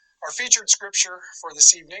Our featured scripture for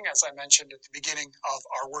this evening, as I mentioned at the beginning of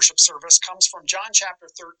our worship service, comes from John chapter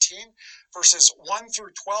 13, verses 1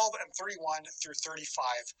 through 12 and 31 through 35,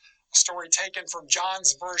 a story taken from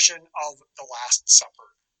John's version of the Last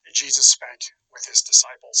Supper that Jesus spent with his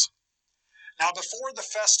disciples. Now, before the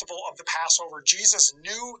festival of the Passover, Jesus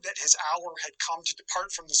knew that his hour had come to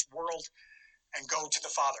depart from this world and go to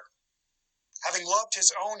the Father. Having loved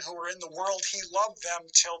his own who were in the world, he loved them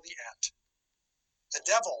till the end. The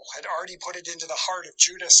devil had already put it into the heart of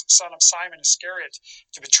Judas, son of Simon Iscariot,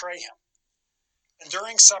 to betray him. And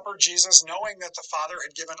during supper, Jesus, knowing that the Father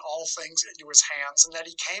had given all things into his hands, and that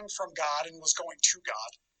he came from God and was going to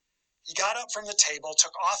God, he got up from the table,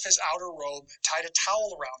 took off his outer robe, tied a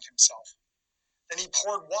towel around himself. Then he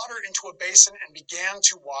poured water into a basin and began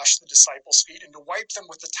to wash the disciples' feet and to wipe them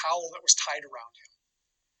with the towel that was tied around him.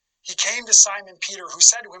 He came to Simon Peter, who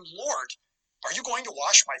said to him, "Lord, are you going to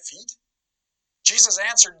wash my feet?" Jesus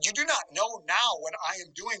answered, "You do not know now what I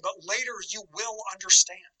am doing, but later you will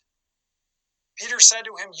understand." Peter said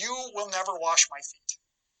to him, "You will never wash my feet."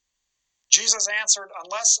 Jesus answered,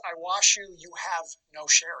 "Unless I wash you, you have no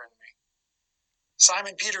share in me."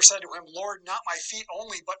 Simon Peter said to him, "Lord, not my feet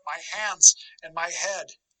only, but my hands and my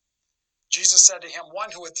head." Jesus said to him,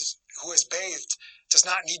 "One who is bathed does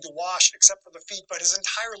not need to wash except for the feet, but is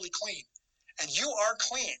entirely clean. And you are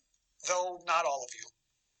clean, though not all of you."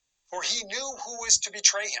 For he knew who was to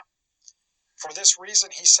betray him. For this reason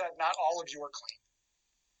he said, "Not all of you are clean."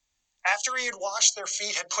 After he had washed their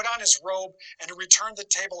feet, had put on his robe, and had returned to the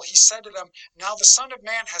table, he said to them, "Now the Son of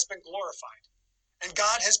Man has been glorified, and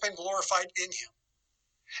God has been glorified in him.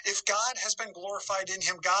 If God has been glorified in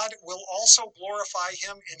him, God will also glorify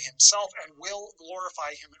him in himself, and will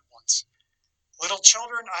glorify him at once. Little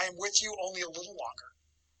children, I am with you only a little longer.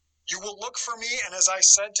 You will look for me, and as I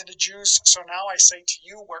said to the Jews, so now I say to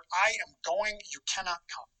you, where I am going, you cannot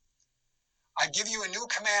come. I give you a new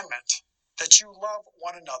commandment, that you love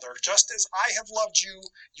one another. Just as I have loved you,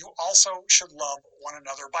 you also should love one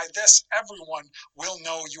another. By this, everyone will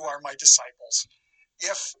know you are my disciples,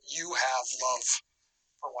 if you have love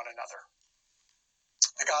for one another."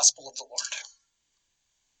 The Gospel of the Lord.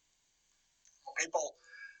 People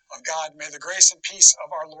of God, may the grace and peace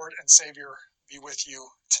of our Lord and Savior be with you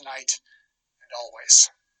tonight and always.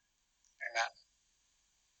 Amen.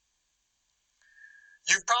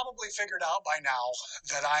 You've probably figured out by now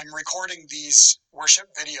that I'm recording these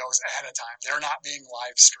worship videos ahead of time. They're not being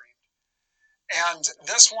live streamed. And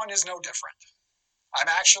this one is no different. I'm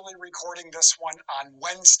actually recording this one on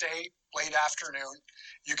Wednesday, late afternoon.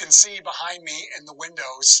 You can see behind me in the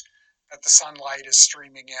windows that the sunlight is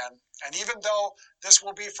streaming in. And even though this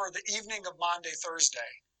will be for the evening of Maundy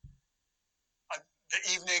Thursday,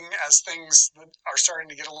 the evening as things are starting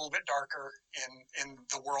to get a little bit darker in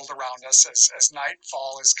the world around us as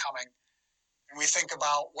nightfall is coming, and we think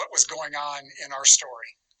about what was going on in our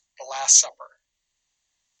story, the Last Supper.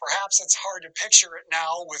 Perhaps it's hard to picture it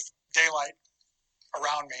now with daylight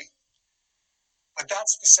around me, but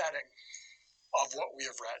that's the setting of what we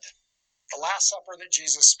have read. The Last Supper that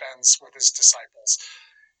Jesus spends with his disciples,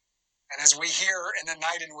 and as we hear, in the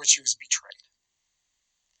night in which he was betrayed.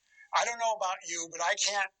 I don't know about you, but I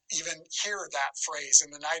can't even hear that phrase, "in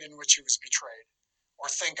the night in which he was betrayed," or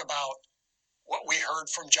think about what we heard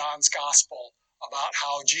from John's gospel about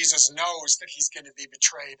how Jesus knows that he's going to be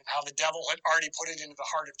betrayed and how the devil had already put it into the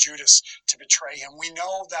heart of Judas to betray him. We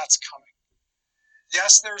know that's coming.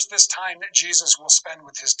 Yes, there's this time that Jesus will spend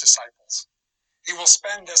with his disciples. He will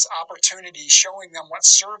spend this opportunity showing them what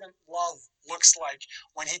servant love looks like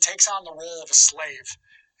when he takes on the role of a slave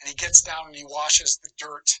and he gets down and he washes the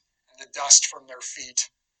dirt and the dust from their feet.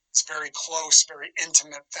 It's a very close, very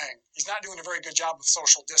intimate thing. He's not doing a very good job of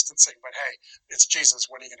social distancing, but hey, it's Jesus.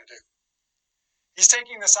 What are you going to do? He's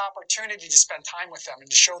taking this opportunity to spend time with them and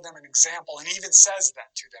to show them an example, and he even says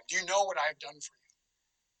that to them. "Do you know what I have done for you?"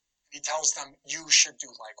 And he tells them, "You should do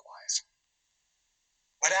likewise."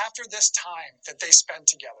 But after this time that they spend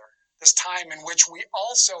together, this time in which we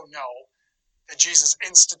also know that Jesus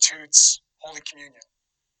institutes Holy Communion.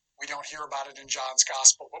 We don't hear about it in John's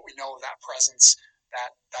Gospel, but we know that presence,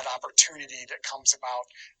 that opportunity that comes about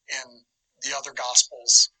in the other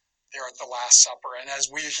Gospels there at the Last Supper. And as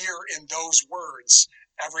we hear in those words,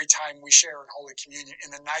 every time we share in Holy Communion,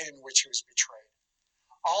 in the night in which he was betrayed,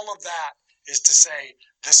 all of that is to say,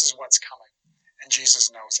 this is what's coming, and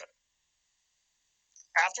Jesus knows it.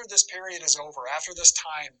 After this period is over, after this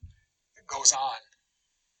time goes on,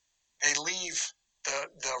 they leave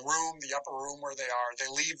the room, the upper room where they are. They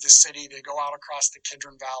leave the city. They go out across the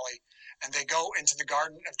Kidron Valley, and they go into the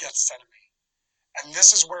Garden of Gethsemane. And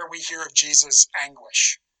this is where we hear of Jesus'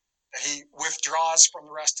 anguish, that he withdraws from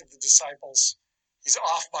the rest of the disciples. He's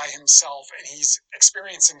off by himself, and he's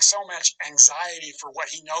experiencing so much anxiety for what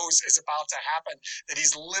he knows is about to happen that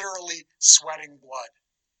he's literally sweating blood.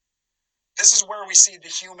 This is where we see the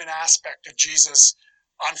human aspect of Jesus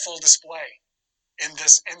on full display in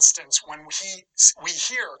this instance, when we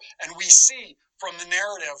hear and we see from the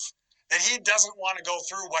narrative that he doesn't want to go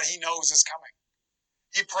through what he knows is coming.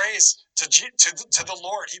 He prays to the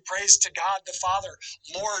Lord. He prays to God the Father,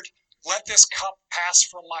 Lord, let this cup pass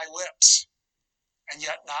from my lips, and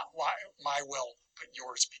yet not my will, but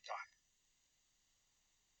yours be done.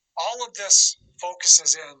 All of this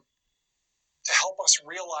focuses in to help us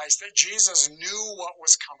realize that Jesus knew what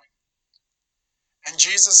was coming. And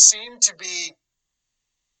Jesus seemed to be,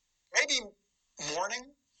 maybe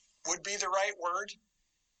mourning would be the right word.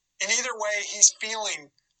 In either way, he's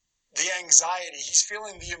feeling the anxiety. He's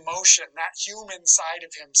feeling the emotion. That human side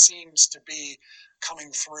of him seems to be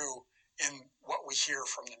coming through in what we hear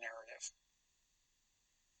from the narrative.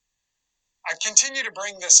 I continue to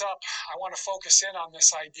bring this up. I want to focus in on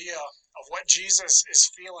this idea of what Jesus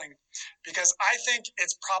is feeling, because I think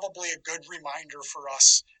it's probably a good reminder for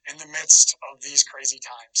us in the midst of these crazy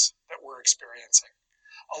times that we're experiencing.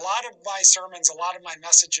 A lot of my sermons, a lot of my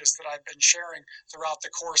messages that I've been sharing throughout the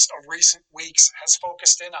course of recent weeks has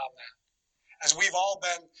focused in on that, as we've all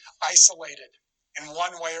been isolated in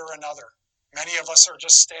one way or another. Many of us are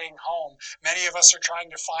just staying home. Many of us are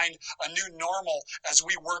trying to find a new normal as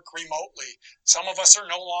we work remotely. Some of us are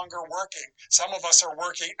no longer working. Some of us are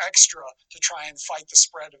working extra to try and fight the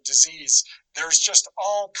spread of disease. There's just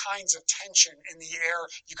all kinds of tension in the air.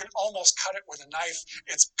 You can almost cut it with a knife.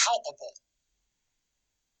 It's palpable.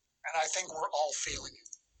 And I think we're all feeling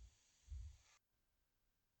it.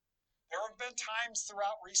 There have been times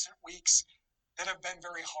throughout recent weeks that have been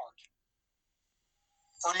very hard.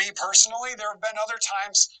 For me personally, there have been other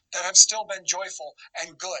times that have still been joyful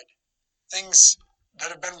and good. Things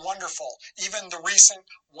that have been wonderful. Even the recent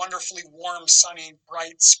wonderfully warm, sunny,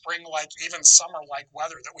 bright, spring-like, even summer-like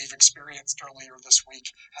weather that we've experienced earlier this week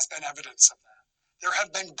has been evidence of that. There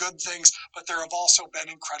have been good things, but there have also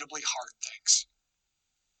been incredibly hard things.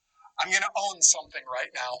 I'm going to own something right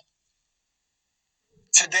now.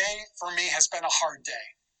 Today, for me, has been a hard day.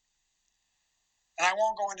 And I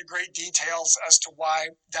won't go into great details as to why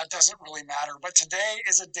that doesn't really matter. But today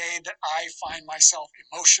is a day that I find myself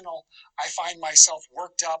emotional. I find myself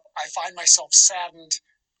worked up. I find myself saddened,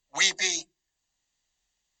 weepy.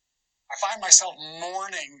 I find myself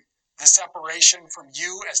mourning the separation from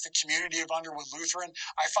you as the community of Underwood Lutheran.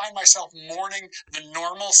 I find myself mourning the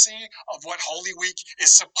normalcy of what Holy Week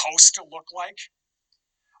is supposed to look like.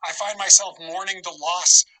 I find myself mourning the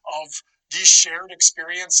loss of these shared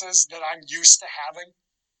experiences that I'm used to having.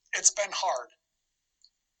 It's been hard.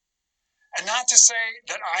 And not to say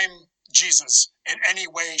that I'm Jesus in any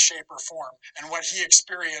way, shape, or form, and what he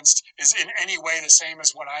experienced is in any way the same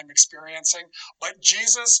as what I'm experiencing, but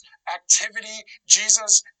Jesus' activity,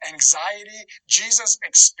 Jesus' anxiety, Jesus'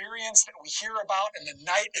 experience that we hear about in the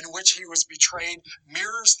night in which he was betrayed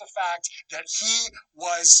mirrors the fact that he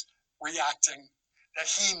was reacting, that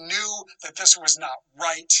he knew that this was not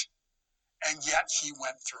right, and yet he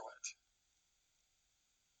went through it.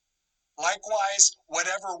 Likewise,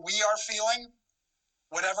 whatever we are feeling,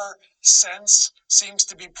 whatever sense seems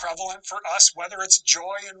to be prevalent for us, whether it's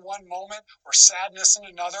joy in one moment or sadness in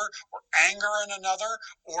another or anger in another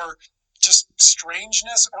or just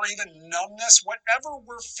strangeness or even numbness, whatever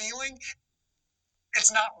we're feeling,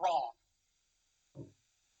 it's not wrong.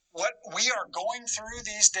 What we are going through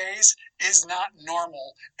these days is not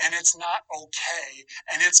normal, and it's not okay,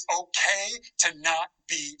 and it's okay to not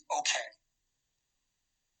be okay.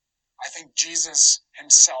 I think Jesus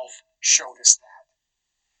himself showed us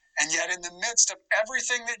that. And yet in the midst of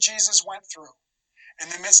everything that Jesus went through, in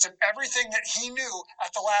the midst of everything that he knew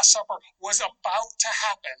at the Last Supper was about to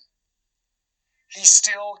happen, he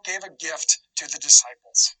still gave a gift to the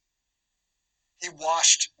disciples. He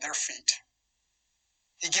washed their feet.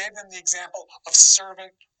 He gave them the example of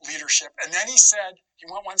servant leadership. And then he said, he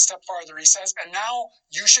went one step farther. He says, and now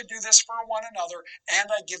you should do this for one another, and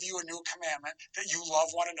I give you a new commandment, that you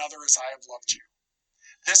love one another as I have loved you.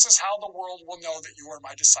 This is how the world will know that you are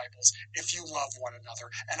my disciples, if you love one another.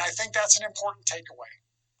 And I think that's an important takeaway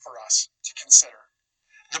for us to consider.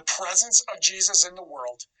 The presence of Jesus in the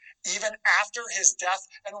world, even after his death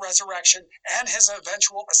and resurrection and his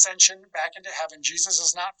eventual ascension back into heaven, Jesus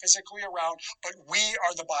is not physically around, but we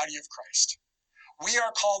are the body of Christ. We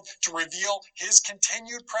are called to reveal his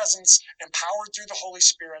continued presence, empowered through the Holy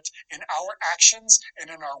Spirit, in our actions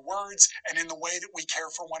and in our words and in the way that we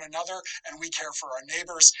care for one another and we care for our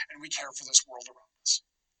neighbors and we care for this world around us.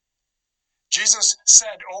 Jesus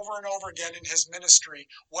said over and over again in his ministry,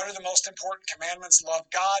 what are the most important commandments? Love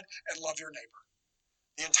God and love your neighbor.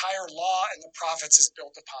 The entire law and the prophets is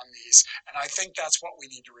built upon these, and I think that's what we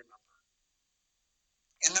need to remember.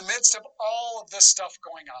 In the midst of all of this stuff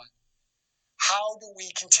going on, how do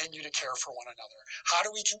we continue to care for one another? How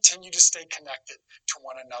do we continue to stay connected to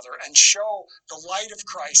one another and show the light of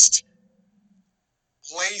Christ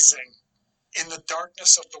blazing in the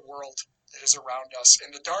darkness of the world that is around us,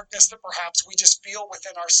 in the darkness that perhaps we just feel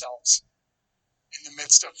within ourselves, in the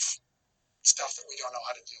midst of stuff that we don't know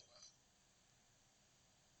how to deal with?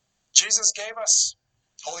 Jesus gave us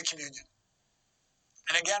Holy Communion.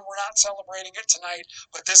 And again, we're not celebrating it tonight,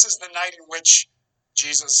 but this is the night in which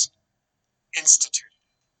Jesus instituted.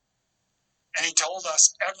 And he told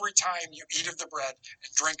us, every time you eat of the bread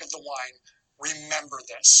and drink of the wine, remember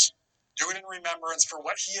this. Do it in remembrance for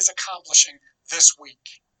what he is accomplishing this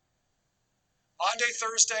week. Maundy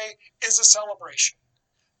Thursday is a celebration.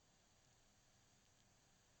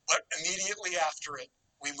 But immediately after it,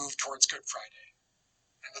 we move towards Good Friday.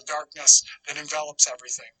 And the darkness that envelops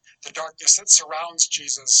everything. The darkness that surrounds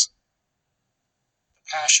Jesus. The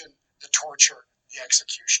passion, the torture, the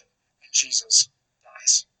execution. And Jesus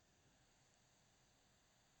dies.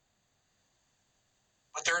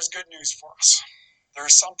 But there is good news for us. There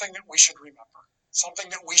is something that we should remember. Something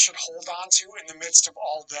that we should hold on to in the midst of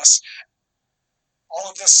all of this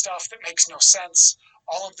stuff that makes no sense,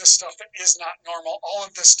 all of this stuff that is not normal, all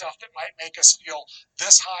of this stuff that might make us feel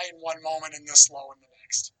this high in one moment and this low in the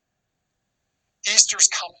next. Easter's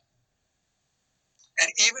coming.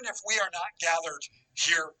 And even if we are not gathered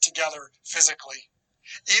here together physically,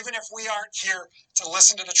 even if we aren't here to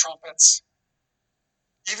listen to the trumpets,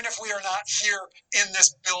 even if we are not here in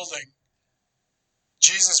this building,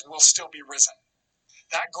 Jesus will still be risen.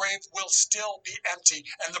 That grave will still be empty,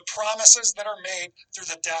 and the promises that are made through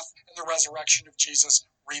the death and the resurrection of Jesus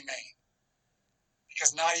remain.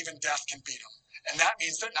 Because not even death can beat him. And that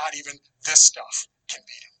means that not even this stuff can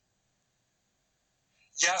beat him.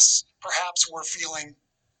 Yes, perhaps we're feeling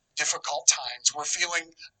difficult times. We're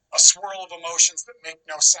feeling a swirl of emotions that make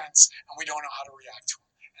no sense, and we don't know how to react to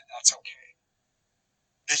them. And that's okay.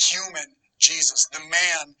 The human Jesus, the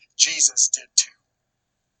man Jesus did too.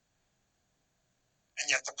 And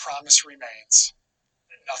yet the promise remains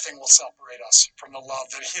that nothing will separate us from the love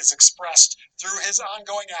that he has expressed through his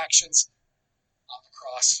ongoing actions on the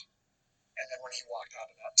cross and then when he walked out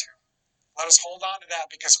of that tomb. Let us hold on to that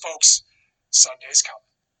because, folks, Sunday's coming.